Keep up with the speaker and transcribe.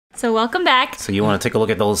So welcome back. So you want to take a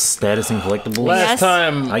look at those status and collectibles? Yes. Last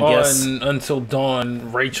time I guess. on Until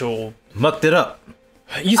Dawn, Rachel. Mucked it up.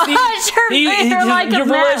 You see, Sure, like your a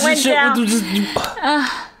mat went relationship down. with just.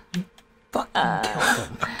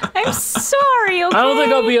 I'm sorry, okay? I don't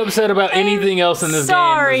think I'll be upset about anything else in this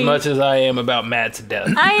sorry. game as much as I am about Matt's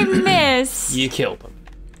death. I miss. You killed him.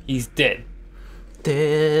 He's dead.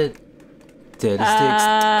 Dead. Dead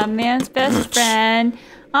as sticks. Man's best friend.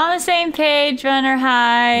 On the same page, run or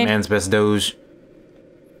hide. Man's best doge.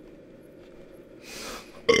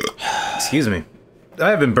 Excuse me.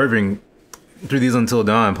 I have been burping through these Until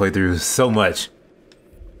Dawn playthroughs so much.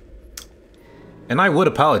 And I would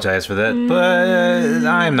apologize for that, but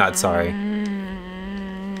I'm not sorry.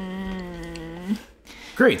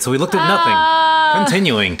 Great, so we looked at nothing.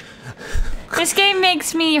 Continuing. This game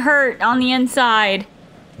makes me hurt on the inside.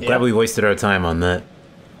 Glad we wasted our time on that.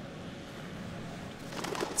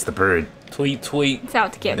 It's the bird. Tweet, tweet. It's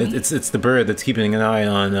out to get me. It's the bird that's keeping an eye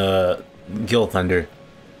on Gil Thunder.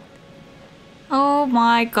 Oh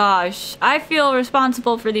my gosh. I feel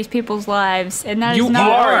responsible for these people's lives, and that is You not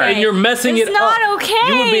are, okay. and you're messing it's it not up. okay.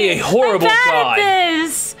 You would be a horrible I'm bad god. at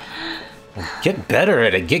this. Get better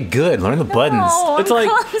at it. Get good. Learn the buttons. No, It's I'm like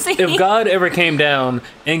clumsy. if God ever came down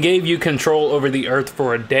and gave you control over the earth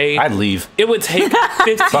for a day, I'd leave. it would take that.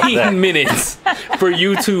 15 minutes for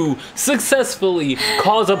you to successfully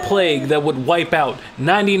cause a plague that would wipe out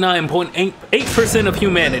 99.8% of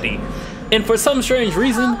humanity. And for some strange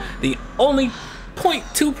reason, the only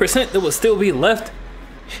 0.2% that will still be left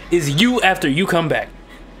is you after you come back.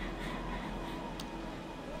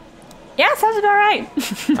 Yeah, sounds about right.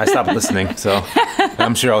 I stopped listening, so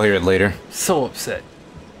I'm sure I'll hear it later. So upset.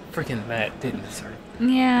 Freaking Matt didn't deserve it.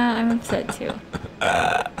 Yeah, I'm upset too.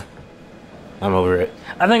 I'm over it.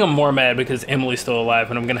 I think I'm more mad because Emily's still alive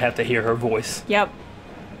and I'm gonna have to hear her voice. Yep.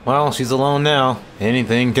 Well, she's alone now.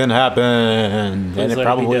 Anything can happen, and Please it let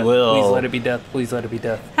probably be death. will. Please let it be death. Please let it be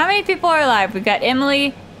death. How many people are alive? We've got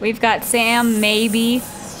Emily. We've got Sam, maybe.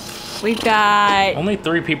 We've got... Only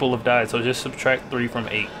 3 people have died, so just subtract 3 from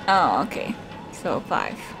 8. Oh, okay. So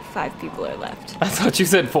 5. 5 people are left. I thought you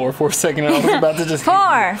said 4 for a second. I was about to just...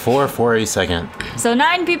 4. 4 for a second. So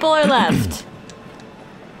 9 people are left.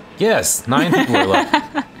 Yes, 9 people are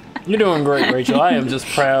left. You're doing great, Rachel. I am just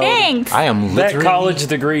proud. Thanks. I am That literally college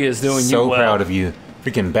degree is doing so you well. proud of you.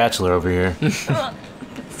 Freaking bachelor over here.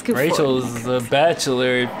 Rachel's a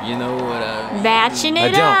bachelor, you know what I... Batching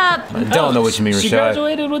it up. I don't know what you mean, She Rashad.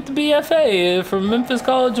 graduated with the BFA from Memphis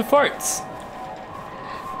College of Arts.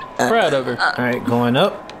 Proud of her. Alright, going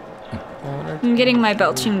up. I'm getting my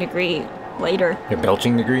belching degree later. Your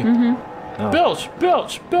belching degree? Mm-hmm. Belch,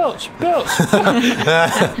 belch, belch, belch.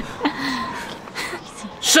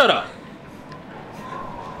 Shut up.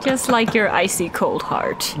 Just like your icy cold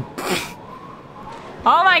heart.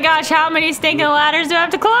 Oh my gosh, how many stinking ladders do I have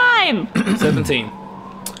to climb? 17.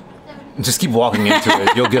 Just keep walking into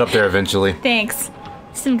it. You'll get up there eventually. Thanks.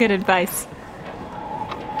 Some good advice.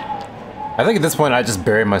 I think at this point I just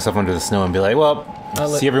bury myself under the snow and be like, well,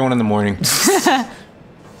 see everyone in the morning.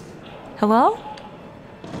 Hello?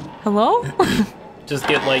 Hello? Just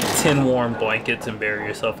get like 10 warm blankets and bury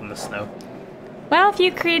yourself in the snow. Well, if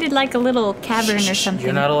you created like a little cavern or something.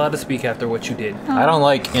 You're not allowed to speak after what you did. I don't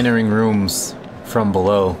like entering rooms from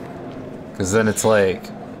below. Because then it's like,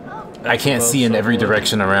 I can't see in every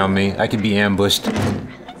direction around me. I could be ambushed.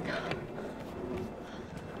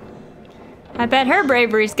 I bet her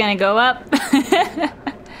bravery's gonna go up.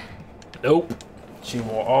 Nope. She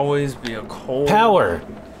will always be a cold, Power!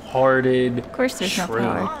 hearted, Of course there's no shrewd.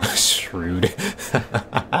 power. Shrewd.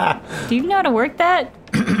 Do you know how to work that?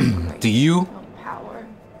 Do you?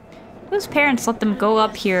 Whose parents let them go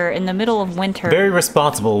up here in the middle of winter? Very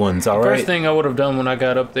responsible ones, First alright? thing I would have done when I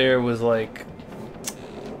got up there was like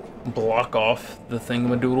block off the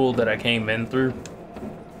thingamadoodle that I came in through.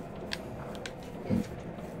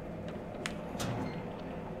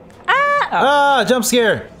 Ah, jump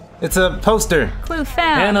scare! It's a poster. Clue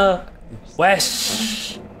found. Hannah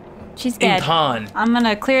Wash She's dead. Intan. I'm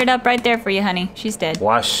gonna clear it up right there for you, honey. She's dead.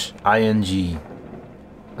 Wash, ING.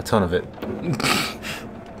 A ton of it.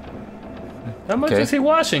 How much Okay. is he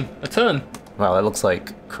washing? A ton. Wow, that looks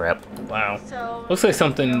like crap. Wow. Looks like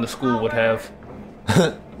something the school would have.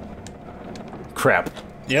 Crap.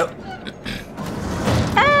 Yep.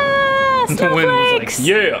 Ah, The wind was like, snowflakes!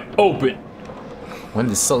 yeah, open. Wind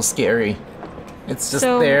is so scary. It's just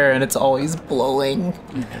So- there and it's always blowing.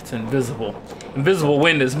 It's invisible. Invisible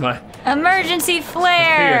wind is my... Emergency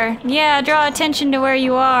flare! Yeah, draw attention to where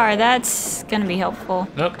you are. That's gonna be helpful.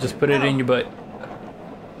 Nope, just put it in your butt.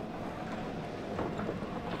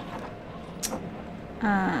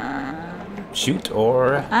 shoot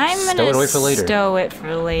or I'm stow gonna it away for later? stow it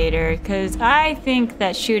for later, because I think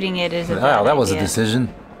that shooting it is a bad Wow, that was a idea.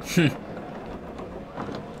 decision.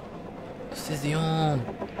 Decision.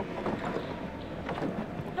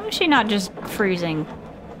 How is she not just freezing?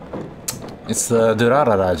 It's the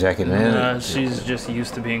Durarara jacket, man. She's just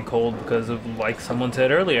used to being cold because of, like someone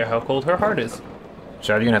said earlier, how cold her heart is.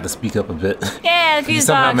 Shard, you're gonna have to speak up a bit. Yeah, the You fuse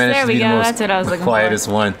somehow box. managed There to we be the go. most That's what I was looking quietest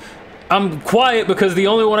one. I'm quiet because the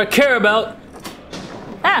only one I care about for.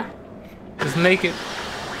 Ah, is naked.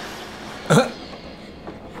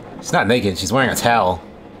 She's not naked. She's wearing a towel.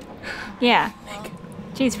 yeah.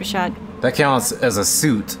 Jeez, Rashad. That counts as a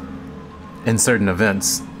suit in certain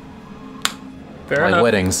events, Fair like enough.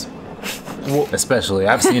 weddings, especially.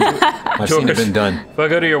 I've seen it been done. If I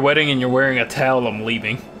go to your wedding and you're wearing a towel, I'm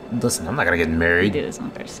leaving. Listen, I'm not gonna get Do married. this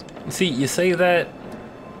one first. See, you say that,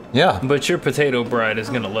 Yeah, but your potato bride is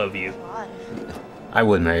gonna love you. I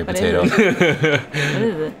would marry a What is potato, What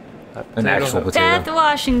is it? an actual Beth potato.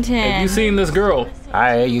 Washington. Have you seen this girl?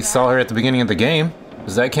 I saw her at the beginning of the game.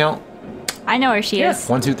 Does that count? I know where she is.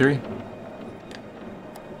 1, 2, 3.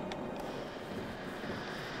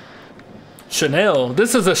 Chanel.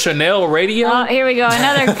 This is a Chanel radio? Oh, here we go.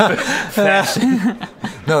 Another.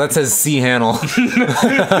 No, that says C Hannel.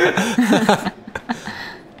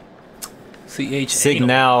 CH.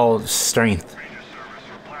 Signal strength.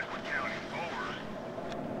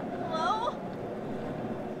 Hello?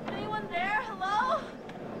 Anyone there? Hello?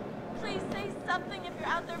 Please say something if you're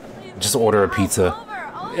out there, please. Just order a Oh, pizza. Over.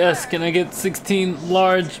 Yes, can I get 16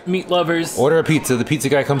 large meat lovers? Order a pizza. The pizza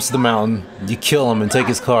guy comes to the mountain. You kill him and take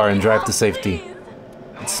his car and drive to safety.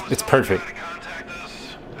 It's perfect. Contact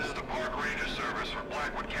us. This is the Park Ranger Service for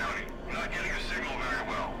Blackwood County. Not getting a signal very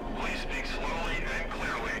well. Please speak slowly and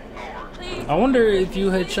clearly. Over. Please. I wonder if you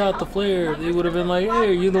had shot the flare, they would have been like, hey,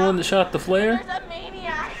 are you the one that shot the flare? There's a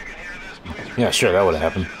maniac. You can hear this, please. Yeah, sure, that would have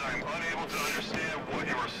happened. I'm unable to understand what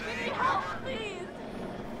you are saying. Help, please.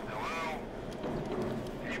 Hello?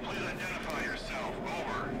 Can you please identify yourself?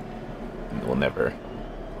 Over. We'll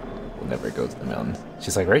never go to the mountain.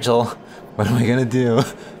 She's like, Rachel, what am I gonna do?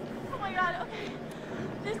 Oh my god, okay.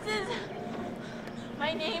 This is.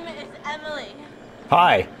 My name is Emily.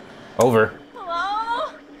 Hi. Over.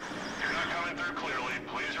 Hello? You're not coming through clearly.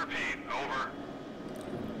 Please repeat. Over.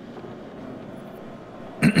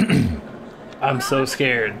 I'm so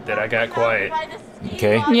scared that I got quiet. By the ski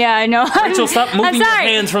Okay. lodge. Yeah, I know. Rachel, stop moving your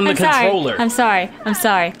hands from the controller. I'm sorry. I'm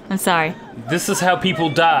sorry. I'm sorry. This is how people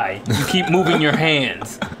die. You keep moving your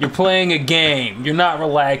hands. You're playing a game. You're not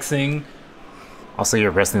relaxing. Also,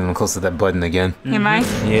 you're pressing them close to that button again. Am I?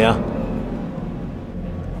 Yeah.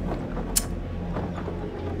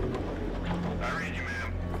 I read you,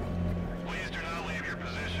 ma'am. Please do not leave your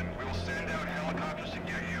position. We will send out helicopters to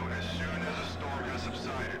get you as soon as the storm has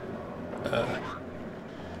subsided.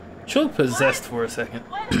 She'll possessed for a second.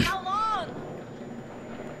 When? How long?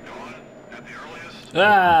 Dawn, at the earliest,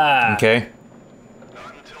 Ah! Okay.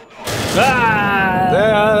 not until dawn. Ah!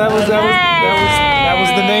 That was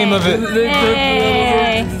the name of it.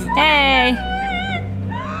 Hey! Hey!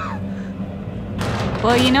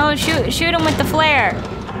 Well, you know, shoot him with the flare.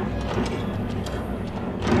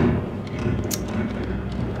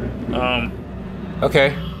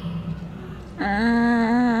 Okay.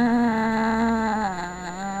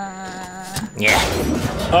 Yeah.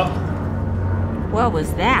 Oh. What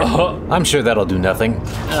was that? Oh. I'm sure that'll do nothing.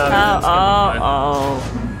 Oh.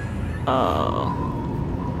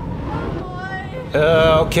 Boy.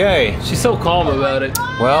 Okay. She's so calm about it.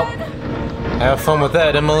 Well, have fun with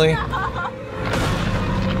that, Emily.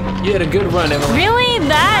 You had a good run, Emily. Really?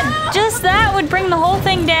 That would bring the whole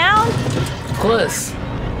thing down? Plus.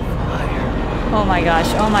 Oh my gosh.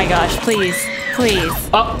 Oh my gosh. Please. Please.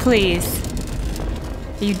 Oh. Please.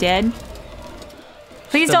 Are you dead?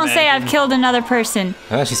 Please don't say I've killed another person.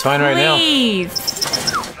 She's fine right now. Please.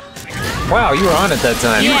 Wow, you were on it that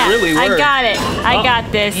time. Yeah, really I were. got it. I Oh.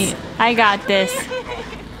 got this. I got this.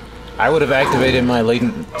 I would have activated my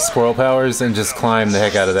latent squirrel powers and just climbed the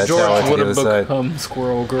heck out of that tower George to would the have other side. become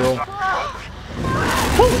Squirrel Girl.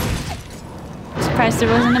 Surprised there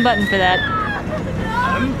wasn't a button for that.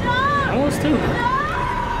 I was too.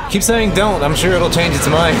 Keep saying don't. I'm sure it'll change its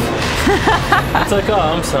mind. It's like, oh,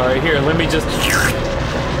 I'm sorry. Here, let me just.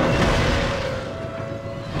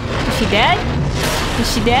 Is she dead?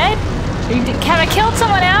 Is she dead? Have I killed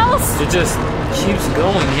someone else? It just keeps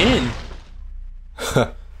going in.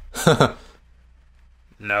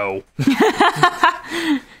 No.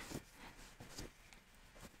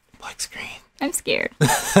 Black screen. I'm scared.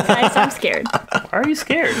 Guys, I'm scared. Why are you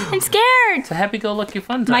scared? I'm scared. It's a happy-go-lucky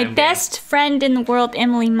fun time. My game. best friend in the world,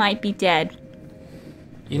 Emily, might be dead.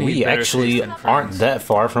 You need We better actually taste than aren't friends. that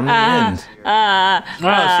far from the end. Wow,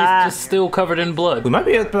 she's just still covered in blood. We might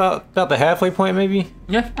be at about the halfway point, maybe.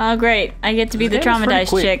 Yeah. Oh, great. I get to be the This game is pretty traumatized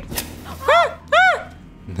quick.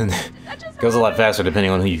 chick. Goes a lot faster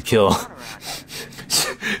depending on who you kill.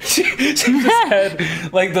 She just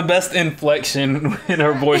had like the best inflection in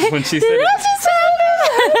her voice when she said it.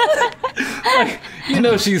 You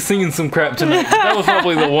know she's seen some crap tonight. That was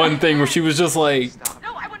probably the one thing where she was just like,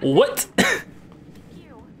 No, I wouldn't. what? Thank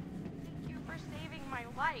you. Thank you for saving my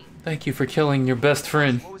life. Thank you for killing your best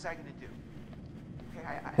friend. What was I gonna do?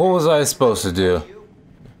 Okay, What was I supposed to do?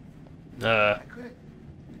 Uh, couldn't.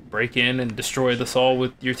 break in and destroy the Saul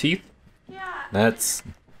with your teeth? Yeah. That's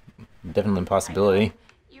definitely a possibility.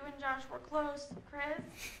 You and Josh were close, Chris.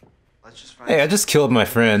 Let's just find. Hey, I just killed my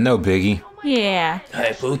friend. No biggie. Oh my Yeah.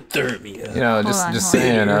 Hypothermia. You know, just on, just hold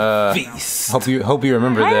saying. Feast. Hope you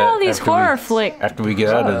remember Why that. are all these after horror we, flicks? after we get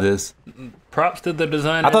out of this. Props to the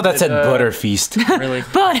designer. I thought that said butter feast. Really?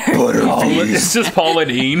 Butter. It's just Paula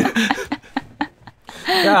Deen.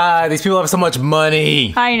 God, these people have so much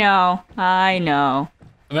money. I know. I know.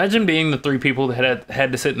 Imagine being the three people that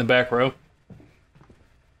had to sit in the back row.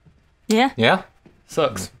 Yeah. Yeah.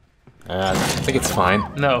 Sucks. I think it's fine.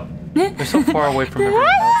 No. They're so far away from everyone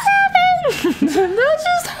else. That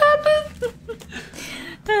just happened.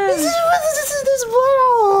 There's blood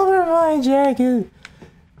all over my jacket.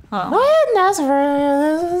 Oh. What? That's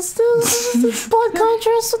very. This blood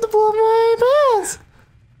contrasts with the blood of my pants.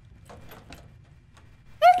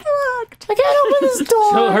 It's locked. I can't open this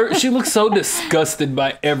door. She looks so disgusted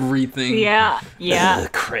by everything. Yeah. Yeah.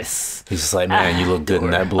 Ugh, Chris. He's just like, man, you look good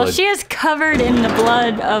in that blood. Well, she is covered in the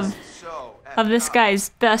blood of So, this guy's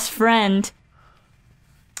best friend.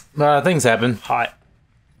 Things happen. Hot.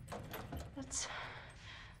 That's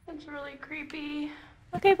really creepy.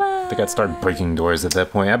 Okay, bye. I think I'd start breaking doors at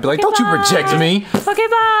that point. I'd be like, don't you reject me. Okay,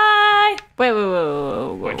 bye.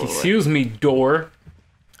 Wait. Excuse me, door.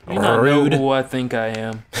 You not know Rude. who I think I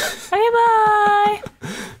am. Okay, bye. I'll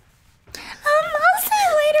see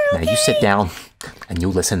you later. Now Okay? you sit down and you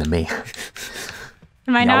listen to me.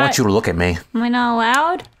 Am I Now I not? want you to look at me Am I not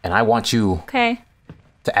allowed? and I want you Okay.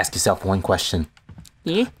 to ask yourself one question.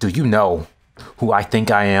 Yeah. Do you know who I think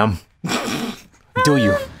I am? Do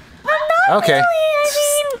you? Okay.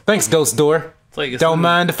 Thanks, Ghost Door. It's like Don't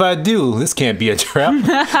mind if I do. This can't be a trap. Wait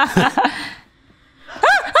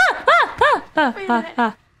a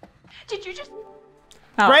minute. Did you just?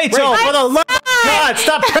 Rachel, for the love of God,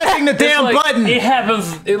 stop pressing the damn button. It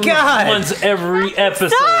happens God. once every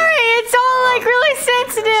episode. Sorry, it's all like really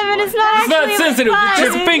sensitive, and it's not. It's not actually, sensitive. Like, It's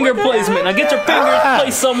your fun. finger placement. Now get your fingers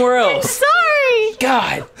placed somewhere else. Sorry.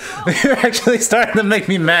 God. You're actually starting to make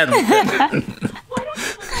me mad. Why don't you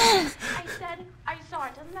listen? I said I saw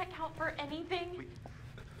it. Doesn't that count for anything?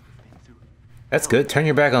 That's good. Turn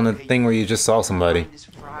your back on the thing where you just saw somebody. Mind is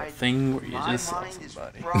fried. Thing where you My just saw mind is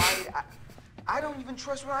somebody. fried. I don't even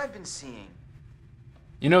trust what I've been seeing.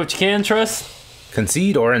 You know what you can trust?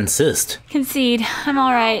 Concede or insist. Concede. I'm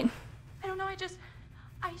all right. I don't know.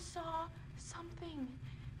 I saw something,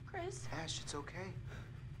 Chris. Ash, it's okay.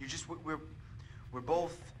 You're just we're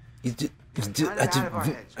both. You d- Kind of out of our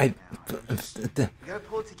heads I- right now. We gotta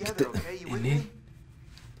pull it together, okay? You with me?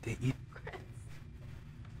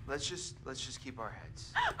 Let's just keep our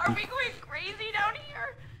heads. Are we going crazy down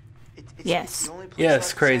here? It's Yes. the only place Yeah, left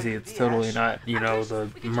it's for crazy. Sam to It's be, totally Ash. not, you know, We the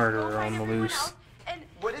could just go murderer find on the everyone loose. else And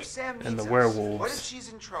What if Sam And needs the us? werewolves. What if she's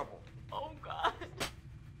in trouble? oh god.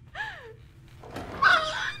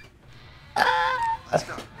 Let's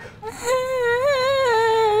go.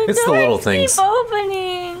 It's the little things. Keep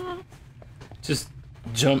opening. Just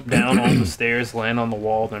jump down on the stairs, land on the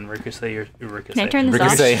wall, then ricochet your ricochet. Can I turn this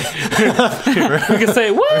Ricochet. off?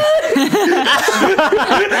 Ricochet, what?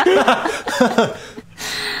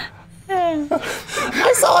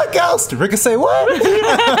 I saw a ghost. Ricochet, what?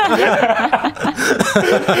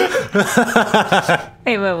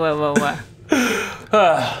 Wait, what?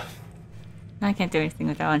 I can't do anything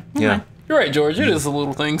with that one. Never Yeah. mind. You're right, George. It is the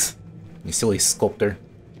little things. You silly sculptor.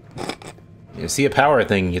 You see a power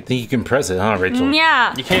thing, you think you can press it, huh, Rachel?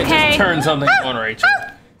 Yeah. You can't okay. just turn something on, Rachel.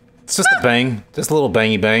 It's just a bang. Just a little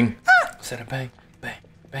bangy bang. I said a bang, bang,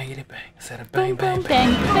 bangity bang. I said a bang, Boom, bang, boom,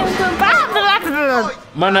 bang. bang, boom, boom. Bah!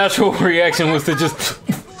 My natural reaction was to just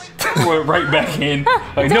throw it right back in.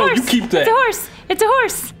 Like, It's a no, horse. you keep that. It's a horse. It's a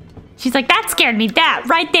horse. She's like, that scared me. That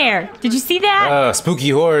right there. Did you see that? Spooky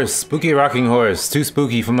horse. Spooky rocking horse. Too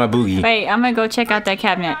spooky for my boogie. Wait, I'm gonna go check out that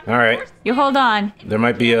cabinet. Alright. You hold on. There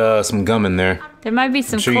might be some gum in there. There might be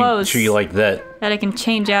some Sure clothes you like that. that I can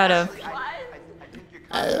change out of.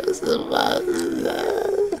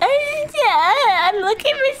 I'm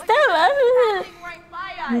looking for stuff. Right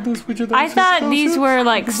by us. I thought these were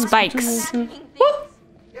like spikes.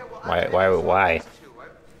 Why?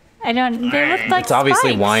 I don't. They look like It's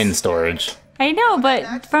obviously spikes. wine storage. I know,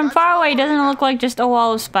 but from far away, it doesn't look like just a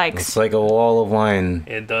wall of spikes. It's like a wall of wine.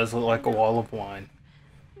 It does look like a wall of wine.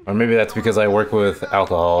 Or maybe that's because I work with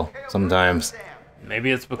alcohol sometimes.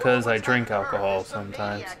 Maybe it's because I drink alcohol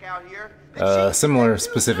sometimes. Similar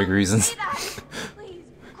specific reasons. Please,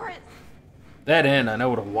 Chris. That end, I know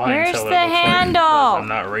what a wine Where's cellar the looks like handle? because I'm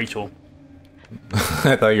not Rachel.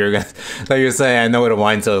 I thought you were saying I know what a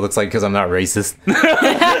wine cellar looks like because I'm not racist.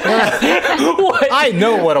 What? I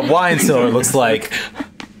know what a wine cellar looks like.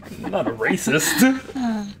 I'm not a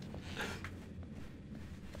racist.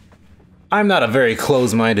 I'm not a very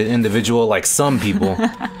close-minded individual like some people.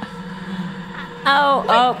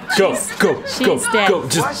 Oh, Go. she's dead. Go.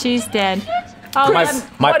 Just She's dead. Oh,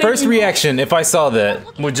 My first reaction, if I saw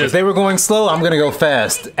that, would if just. they were going slow, I'm gonna go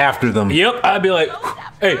fast after them. Yep, I'd be like,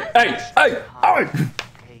 hey.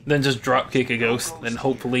 Then just drop kick a ghost, and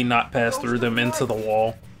hopefully not pass through them into the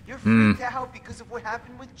wall. You're freaked out because of what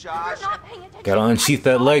happened with Josh. You're not paying attention. Gotta unsheath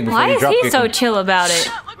that leg before why you is drop he kick so him. chill about it?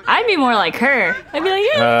 I'd be more like her. I'd be like,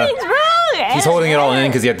 everything's wrong. He's holding it all in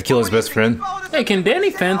because he had to kill his best friend. Hey, can Danny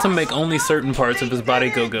Phantom make only certain parts of his body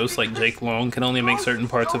go ghost like Jake Long can only make certain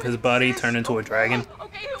parts of his body turn into a dragon?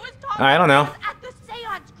 Okay, who was talking I don't know. at the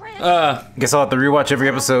seance, Chris? Guess I'll have to rewatch every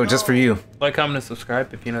episode just for you. Like, comment, and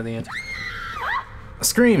subscribe if you know the answer.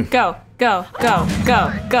 Scream. Go. See,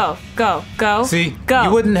 go.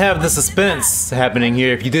 you wouldn't have the suspense happening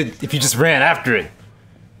here if you just ran after it.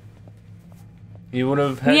 You would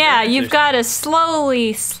have had. Yeah, your you've position. got to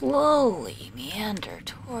slowly meander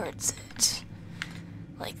towards it.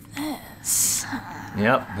 Like this.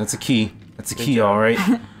 Yep, that's a key. That's a key, job. all right.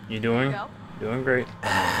 You doing great.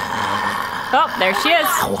 Oh, there she is.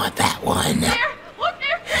 I want that one. There, look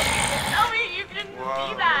there. Tell me you can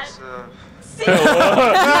see that. So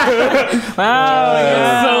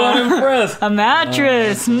unimpressed. A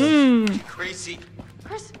mattress. Crazy.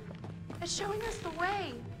 Chris is showing us the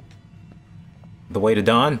way. The way to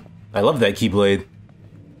dawn. I love that keyblade.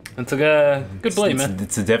 It's a good blade, man.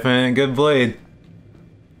 It's a definite good blade.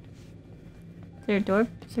 Is there a door?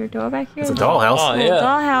 Is there a door back here? It's a dollhouse. Oh, Little yeah.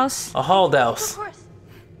 dollhouse. A hall Of house. course.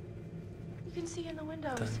 You can see in the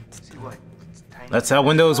windows. See what? It's tiny. That's how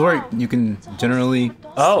windows work. You can It's a whole generally. system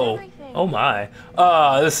of dolls and Oh. everything. Oh my.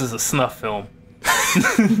 This is a snuff film.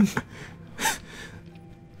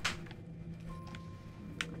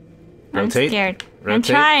 I'm Rotate. scared. I'm Rotate.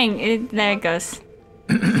 trying. There it goes.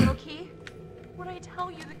 Little key. What did I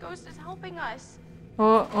tell you? The ghost is helping us.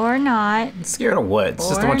 Or not. Scared of what? It's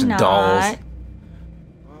just a Or bunch of not. dolls.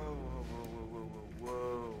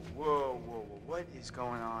 Whoa. What is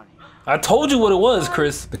going on here? I told you what it was,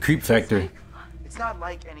 Chris. The creep factor. It's not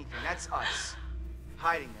like anything. That's us.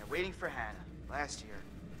 Hiding there, waiting for Hannah. Last year.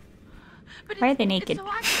 But Why are it's- they it's naked? so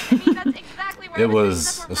accurate. I mean, that's exactly where It everything was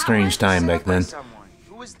except for a strange Matt time Set back up by then. someone.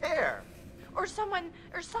 Who was there? Or someone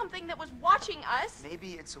or something that was watching us.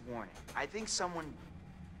 Maybe it's a warning. I think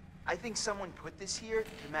someone put this here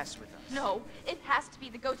to mess with us. No, it has to be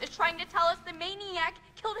the ghost. It's trying to tell us the maniac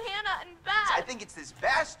killed Hannah and Beth. I think it's this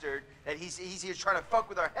bastard that he's here trying to fuck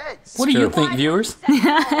with our heads. What do you true. think, viewers?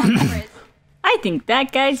 I think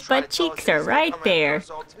that guy's Trying butt to tell us cheeks that are he's gonna right come after there. us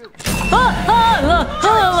all, too.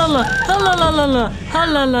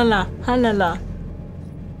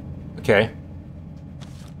 Okay.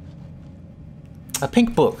 A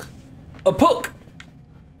pink book. A book.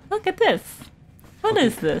 Look at this. What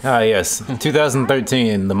is this? Ah, yes.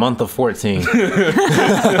 2013, the month of 14.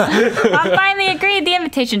 I finally agreed. The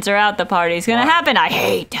invitations are out. The party's gonna happen. I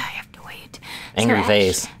have to wait. Angry Scratch.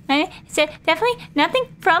 face. I said definitely nothing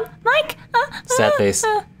from Mike. Sad face.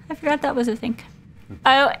 I forgot that was a thing.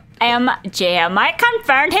 OMG, Mike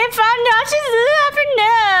confirmed him fun notches this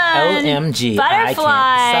afternoon. OMG,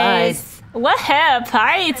 Butterflies. Woohoo,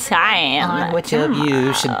 party time. Which of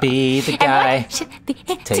you should be the guy?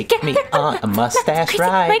 Take me on a mustache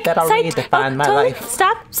ride that'll redefine my life.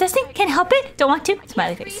 Stop obsessing, can't help it, don't want to.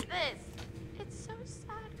 Smiley face. Read this. It's so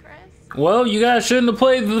sad, Chris. Well, you guys shouldn't have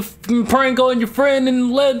played the prank on your friend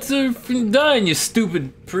and led to dying, you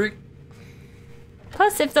stupid prick.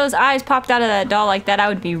 Plus, if those eyes popped out of that doll like that, I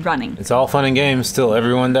would be running. It's all fun and games. Still,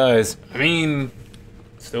 everyone dies. I mean,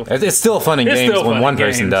 still. It's still fun and It's games still when fun one and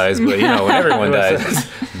person games. dies, but you know, when everyone dies,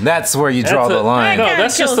 that's where you draw the line. No, Kinda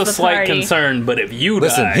that's just kills a the slight party. concern. But if you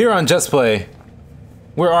Listen, die, here on Just Play,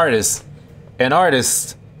 we're artists, and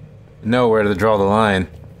artists know where to draw the line.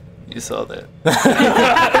 you saw that.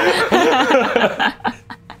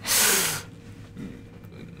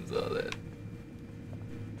 saw that.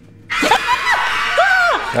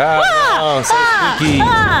 Ah, Oh, so spooky.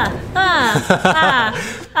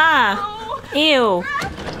 Ew.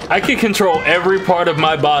 I could control every part of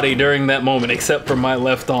my body during that moment except for my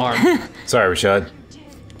left arm. Sorry, Rashad. See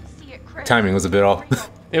it, Chris. Timing was a bit off.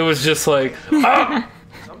 It was just like, ah!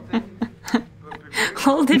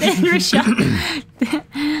 Hold it in, Rashad.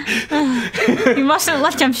 You mustn't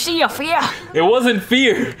let them see your fear. It wasn't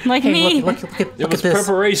fear. Like me. Look It at was this.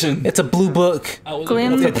 preparation. It's a blue book. I was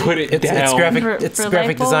Glim. able to put it It's down. graphic. For- It's for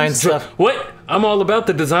graphic light design bulbs? stuff. What? I'm all about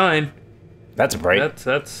the design. That's bright.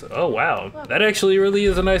 That's. Oh wow, that actually really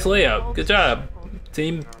is a nice layout. Good job,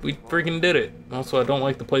 team. We freaking did it. Also, I don't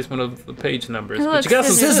like the placement of the page numbers, but Look, you got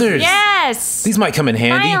some scissors. Yes. These might come in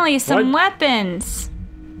handy. Finally, some What? weapons.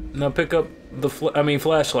 Now pick up the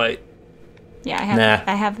flashlight. Yeah, I have. Nah.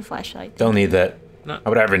 I have the flashlight. Don't need that. No. I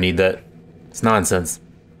would ever need that. It's nonsense.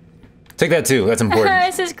 Take that too. That's important.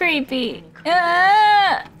 This is creepy.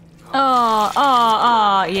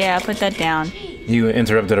 Oh, yeah. Put that down. You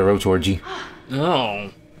interrupted a roach orgy. Oh.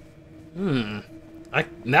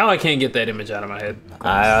 Now I can't get that image out of my head.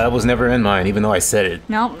 I was never in mine, even though I said it.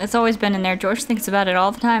 Nope, it's always been in there. George thinks about it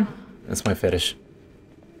all the time. That's my fetish.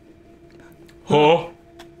 Oh.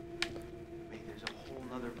 Wait, there's a whole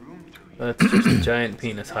nother room through here. That's just a giant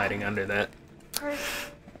penis hiding under that. Chris,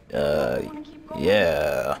 wanna keep going?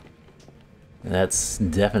 Yeah. That's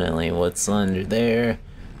definitely what's under there.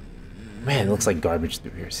 Man, it looks like garbage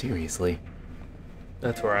through here. Seriously.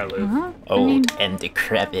 That's where I live. Huh? Old and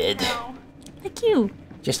decrepit. Like you.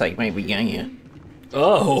 Just like my Virginia.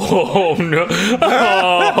 Oh, no.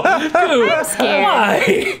 Oh, dude. I'm scared.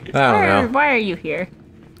 Why? I don't know. Why are you here?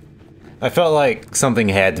 I felt like something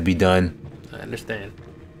had to be done. I understand.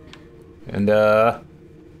 And,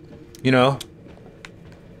 you know,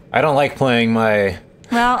 I don't like playing my...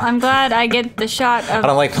 Well, I'm glad I get the shot I of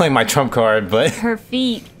don't like playing my trump card, but her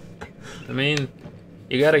feet. I mean,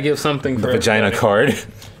 you gotta give something the for vagina everybody. card.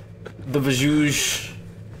 The vajouge.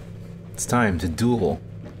 It's time to duel.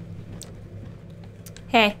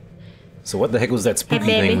 Hey, So what the heck was that spooky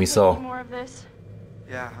baby. thing we saw? More of this.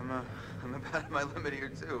 Yeah, I'm about at my limit here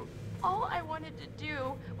too. All I wanted to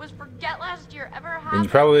do was forget last year ever And happened. you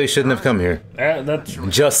probably shouldn't have come here. That's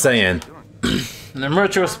Just saying. in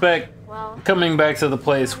retrospect. Well, Coming back to the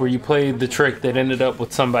place where you played the trick that ended up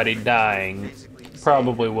with somebody dying Basically, he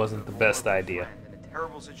probably saved wasn't the best idea. in a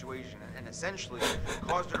terrible situation and essentially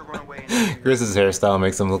caused her to run away. And Chris's hairstyle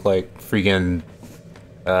makes him look like freaking...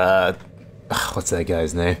 what's that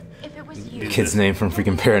guy's name? if it was you, Kid's name from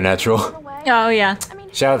freaking Paranatural. run away. oh yeah. I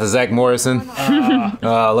mean, Shout out to Zach Morrison.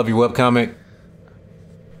 Love your webcomic.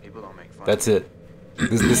 people don't make fun. That's it.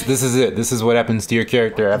 This is it. This is what happens to your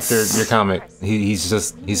character after your comic. He's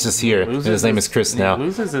just here. And his name is Chris He now.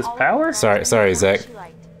 loses his power? Sorry, Zach. she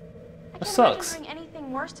liked. I can't sucks. imagine doing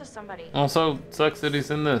anything worse to somebody. Also, sucks that he's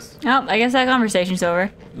in this. Oh, I guess that conversation's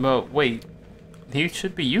over. But wait, he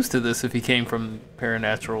should be used to this if he came from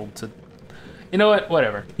Paranatural to... You know what?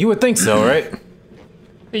 Whatever. You would think so, right?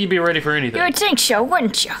 You'd be ready for anything. You would think so,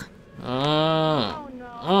 wouldn't you? Oh. Oh no.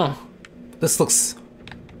 Oh. This looks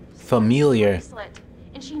familiar. Bracelet,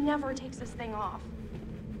 and she never takes this thing off.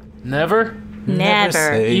 Never? Never.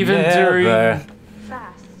 say Even never. during-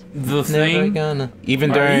 Fast. The Never thing? gonna.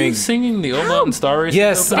 Even Are during. you singing the Oban Star Racer?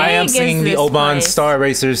 Yes, opening? I am big is singing the this Oban place? Star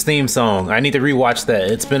Racers theme song. I need to rewatch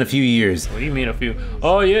that. It's been a few years. What do you mean a few?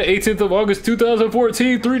 Oh yeah, 18th of August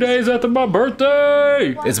 2014, 3 days after my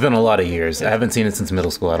birthday! It's been a lot of years. I haven't seen it since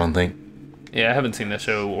middle school, I don't think. Yeah, I haven't seen that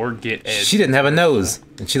show or Get Ed. She didn't have a nose,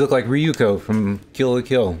 and she looked like Ryuko from Kill la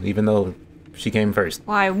Kill, even though she came first.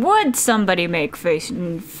 Why would somebody make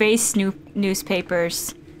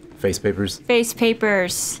newspapers? Face papers. Face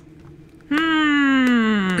papers. You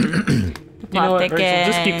know what, Rachel?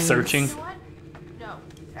 Just keep searching. What? No.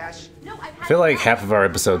 Ash, No, I've had I feel like half of our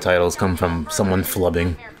episode titles come from someone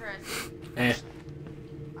flubbing. Here, Chris. Eh.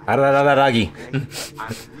 Ararararagi.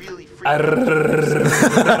 I'm really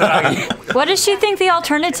freaking What does she think the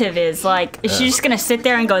alternative is? Like, is she just gonna sit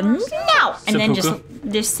there and go no, and then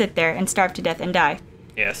just sit there and starve to death and die?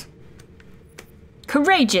 Yes.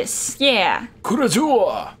 Courageous, yeah.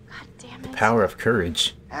 Kurajua! God damn it. Power of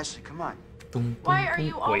courage. Ashley, come on. Why are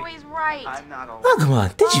you always right? I'm not all. Oh, come on.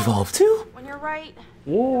 Digivolve too? When you're right.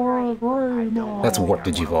 War That's Warp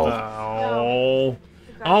Digivolve. Oh.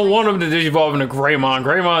 I don't want him to digivolve into Greymon.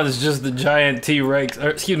 Greymon is just the giant T-Rex, or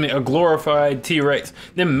excuse me, a glorified T-Rex.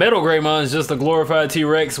 Then Metal Greymon is just a glorified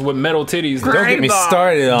T-Rex with metal titties. Don't get me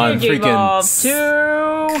started on freaking.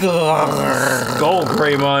 Skull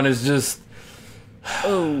Greymon is just...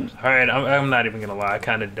 Oh. Alright, I'm not even gonna lie, I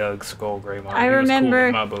kinda dug Skull Greymon. I He was cool in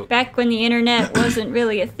remember my book. back when the internet wasn't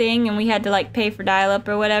really a thing and we had to like pay for dial-up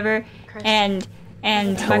or whatever, and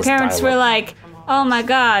And hell my is parents were dial-up? like, oh my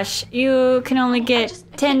gosh, you can only get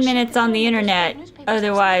 10 minutes on the internet,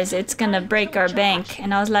 otherwise it's gonna break our bank.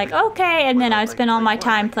 And I was like, okay, and then I would spend all my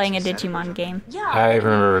time playing a Digimon game. I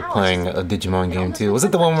remember playing a Digimon game too. Was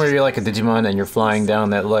it the one where you're like a Digimon and you're flying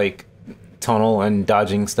down that like tunnel and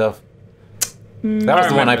dodging stuff? That was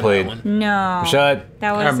the one I played. No. Rashad?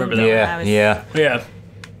 That wasn't remember the that one I Yeah, was... yeah. Yeah.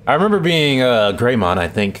 I remember being Greymon, I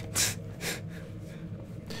think.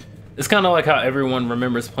 It's kind of like how everyone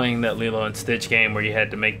remembers playing that Lilo and Stitch game where you had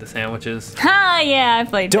to make the sandwiches. Ha, yeah, I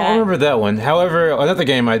played Don't that. remember that one. However, another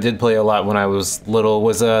game I did play a lot when I was little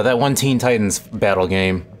was that one Teen Titans battle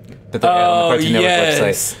game that they had on the Cartoon Network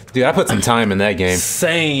yes. website. Dude, I put some time in that game.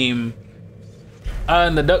 Same.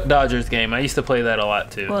 And the Duck Dodgers game, I used to play that a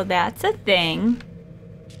lot too. Well, that's a thing.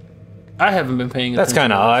 I haven't been paying That's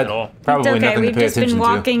attention kind of to this odd. at all. Probably It's okay, nothing we've to pay just been attention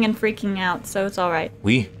walking and freaking out, so it's alright. to.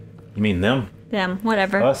 We? You mean them? Them,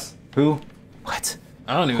 whatever. Us? Who? What?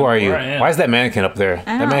 I don't even Who are know you? where I am. Why is that mannequin up there?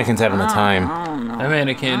 That mannequin's having the time. That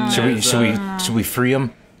mannequin? Should we free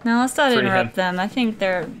him? No, let's not Free interrupt him. them. I think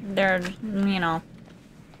they're, you know.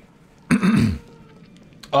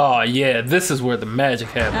 Oh yeah, this is where the magic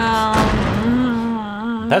happens.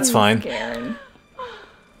 That's fine. Scared.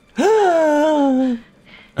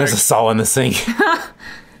 There's a saw in the sink.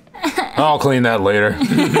 I'll clean that later.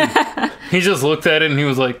 He just looked at it and he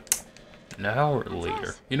was like, "Now or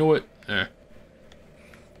later." You know what?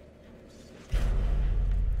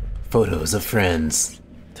 Photos of friends.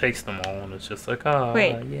 Takes them all and it's just like, oh,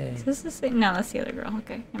 Wait, yay. is this the thing? No, that's the other girl.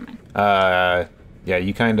 Okay, never mind. Yeah,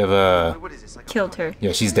 you kind of, What is this? Like a Killed her.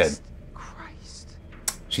 yeah, she's dead. Christ.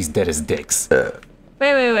 She's dead as dicks.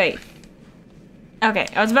 Wait. Okay,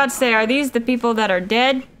 I was about to say, are these the people that are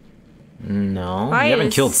dead? No, Why you haven't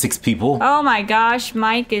is- killed 6 people. Oh my gosh,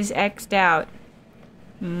 Mike is X'd out.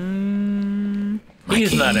 He's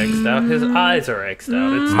not X'd out. His eyes are X'd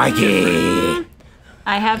out. It's Mikey!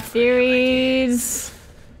 I have theories.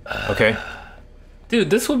 Okay. Dude,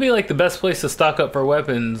 this would be like the best place to stock up for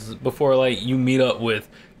weapons before like you meet up with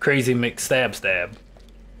Crazy McStab.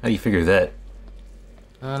 How do you figure that?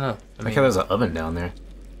 I don't know. I I mean, think there's an oven down there.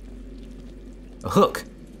 A hook.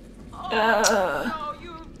 Oh,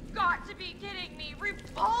 you've got to be kidding me.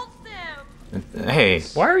 Repulse him. Hey,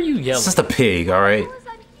 why are you it's yelling? just a pig, alright? How is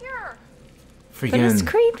that here? But it's Freaking.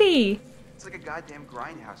 creepy. It's like a goddamn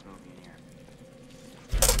grindhouse movie in here.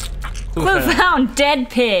 Who Who found- found dead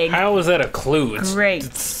pig? How is that a clue? Great.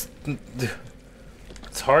 It's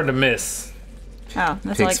hard to miss. Oh,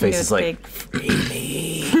 that's all I Pig's can do face with is like, pig. free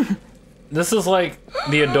me. This is like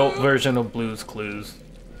the adult version of Blue's Clues.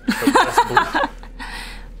 The best Blues.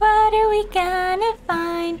 What are we gonna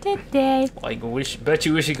find today? Like, bet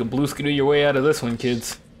you wish you could Blue Skidoo your way out of this one,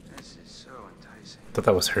 kids. This is so enticing. I thought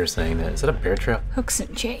that was her saying that. Is that a bear trap? Hooks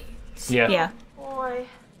and chains. Yeah. Yeah. Boy,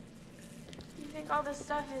 you think all this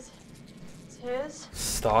stuff is his?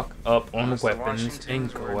 Stock up on Unless the weapons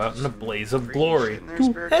Washingtons and were go out in a some blaze of freaky glory. shit in their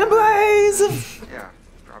spare And a time. blaze of Yeah,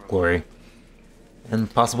 probably. glory.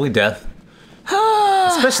 And possibly death.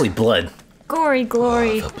 Especially blood. Gory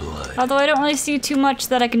glory. The blood. Although I don't really see too much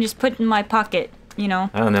that I can just put in my pocket, you know?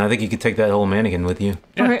 I don't know, I think you could take that whole mannequin with you.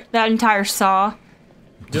 Yeah. Or that entire saw.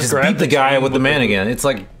 Just grab beat the guy chain with the mannequin. It's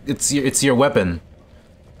like, it's your weapon.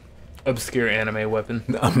 Obscure anime weapon.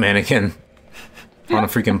 A mannequin. On a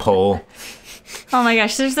freaking pole. Oh my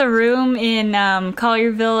gosh, there's a room in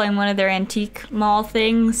Collierville in one of their antique mall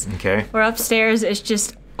things. Okay. Where upstairs is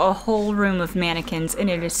just a whole room of mannequins, and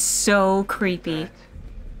it is so creepy.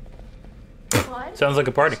 What? Sounds like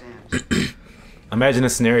a party. Imagine a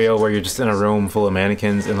scenario where you're just in a room full of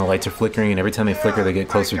mannequins and the lights are flickering, and every time they flicker, they get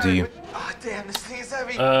closer to you. Oh, damn, this thing is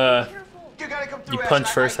heavy. You You gotta come through. Ash. punch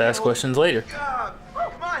I first, can't ask hold- questions later. Come on.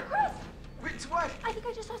 Wait, what? I think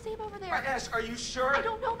I just saw Sam over there. Ash, are you sure? I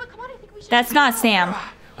don't know, but come on, I think we should. That's not Sam.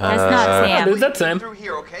 That's not Dude, Sam. that's Sam. Through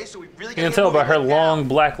here, okay? So we really You can tell by her long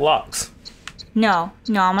black locks. No,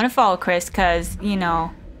 I'm gonna follow Chris, cause, you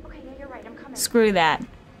know, Okay, yeah, you're right. I'm coming. screw that.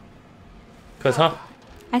 Cause, huh?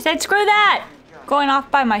 I said screw that! Going off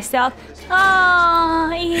by myself.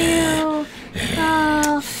 Oh, ew.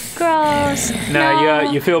 Oh, gross. Now,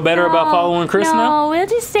 No, you feel better about no, following Chris no, now? we'll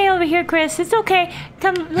just stay over here, Chris. It's okay.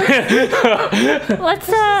 Come, let's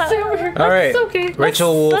All right. okay.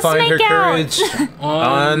 Rachel will let's find her make out. courage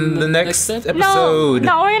on the next episode? episode.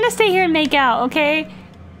 No, we're gonna stay here and make out, okay?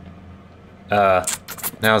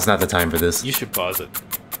 Now's not the time for this. You should pause it.